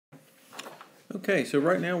Okay, so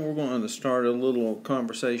right now we're going to start a little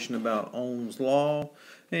conversation about Ohm's law,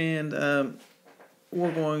 and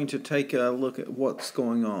we're going to take a look at what's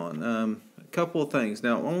going on. A couple of things.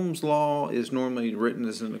 Now, Ohm's law is normally written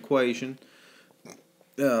as an equation.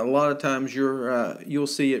 A lot of times you'll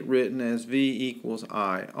see it written as V equals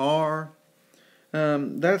IR.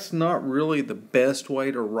 That's not really the best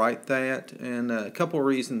way to write that, and a couple of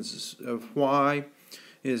reasons of why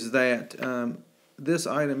is that this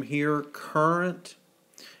item here, current,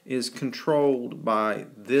 is controlled by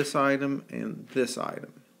this item and this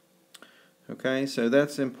item. Okay, so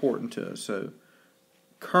that's important to us. So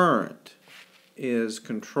current is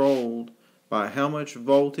controlled by how much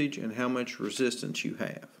voltage and how much resistance you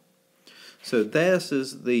have. So this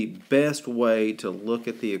is the best way to look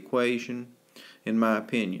at the equation, in my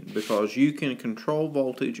opinion, because you can control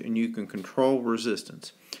voltage and you can control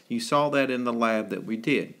resistance. You saw that in the lab that we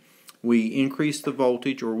did. We increased the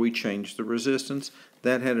voltage or we changed the resistance.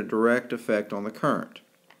 That had a direct effect on the current.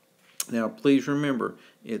 Now please remember,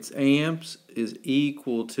 it's amps is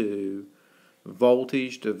equal to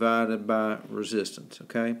voltage divided by resistance.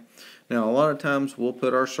 Okay. Now a lot of times we'll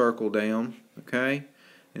put our circle down. Okay.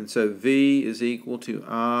 And so V is equal to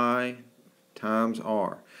I times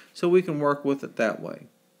R. So we can work with it that way.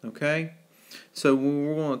 Okay. So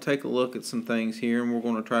we're going to take a look at some things here, and we're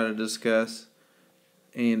going to try to discuss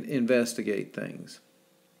and investigate things.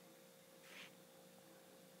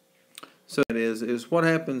 So that is what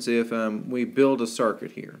happens if we build a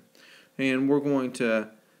circuit here, and we're going to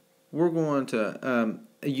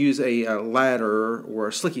use a ladder or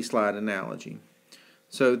a slicky slide analogy.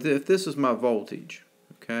 So if this is my voltage,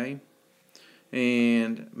 okay,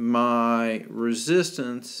 and my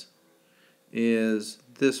resistance is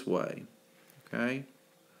this way, okay.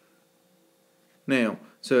 Now,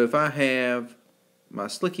 so if I have my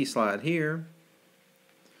slicky slide here,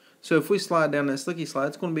 so if we slide down that slicky slide,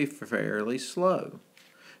 it's going to be fairly slow.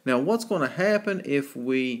 Now what's going to happen if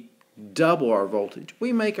we double our voltage?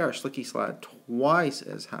 We make our slicky slide twice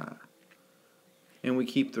as high and we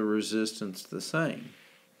keep the resistance the same.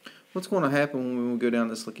 What's going to happen when we go down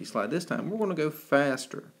the slicky slide this time? We're going to go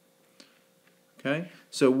faster. Okay,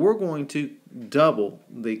 so we're going to double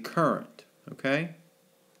the current. Okay,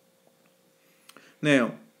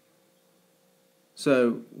 now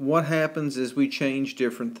so what happens is we change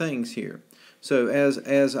different things here. So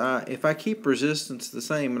if I keep resistance the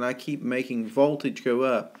same and I keep making voltage go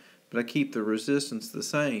up, but I keep the resistance the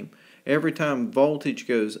same, every time voltage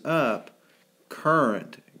goes up,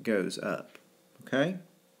 current goes up. Okay?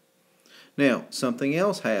 Now, something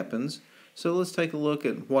else happens. So let's take a look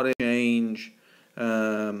at what a change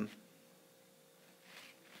oh,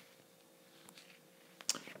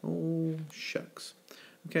 shucks.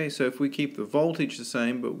 Okay, so if we keep the voltage the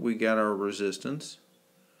same, but we got our resistance,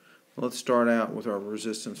 let's start out with our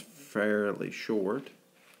resistance fairly short.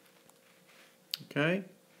 Okay,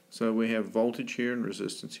 so we have voltage here and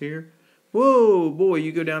resistance here. Whoa, boy,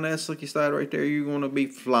 you go down that slicky slide right there, you're going to be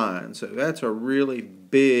flying. So that's a really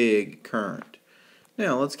big current.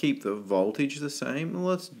 Now let's keep the voltage the same and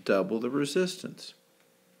let's double the resistance.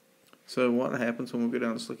 So what happens when we go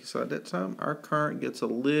down the slicky slide that time? Our current gets a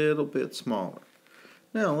little bit smaller.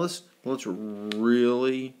 Now let's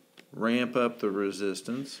really ramp up the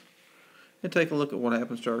resistance and take a look at what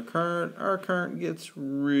happens to our current. Our current gets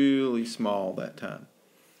really small that time.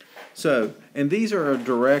 So, and these are a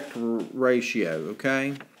direct ratio,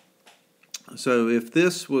 okay? So if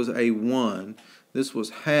this was a 1, this was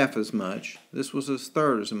half as much, this was a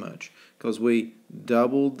third as much, because we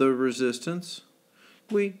doubled the resistance,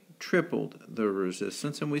 we tripled the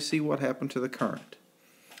resistance, and we see what happened to the current.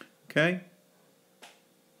 Okay?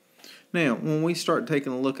 Now, when we start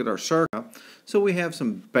taking a look at our circuit, so we have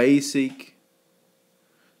some basic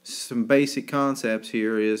concepts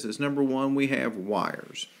here is number one, we have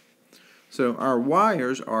wires. So our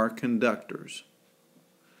wires are conductors.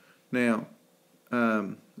 Now,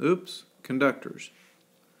 conductors.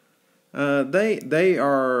 They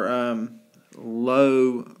are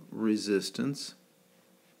low resistance,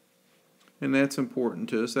 and that's important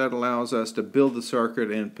to us. That allows us to build the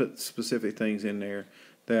circuit and put specific things in there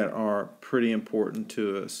that are pretty important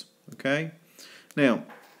to us. Okay? Now,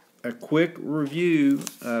 a quick review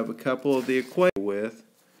of a couple of the equations with.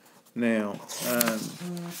 Now,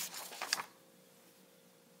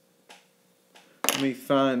 let me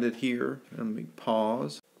find it here. Let me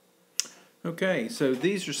pause. Okay, so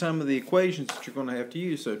these are some of the equations that you're going to have to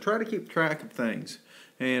use. So try to keep track of things.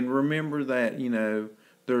 And remember that, you know,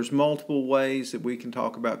 there's multiple ways that we can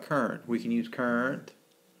talk about current. We can use current.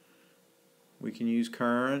 We can use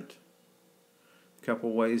current. A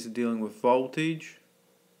couple ways of dealing with voltage.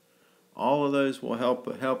 All of those will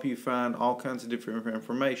help you find all kinds of different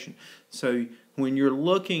information. So when you're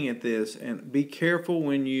looking at this, and be careful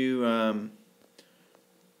when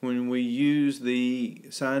we use the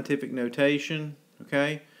scientific notation,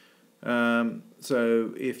 okay?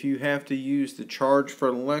 So if you have to use the charge for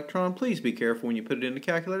an electron, please be careful when you put it in the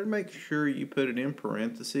calculator. Make sure you put it in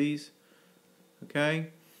parentheses, okay?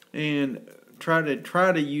 And try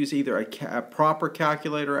to use either a proper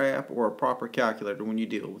calculator app or a proper calculator when you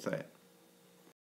deal with that.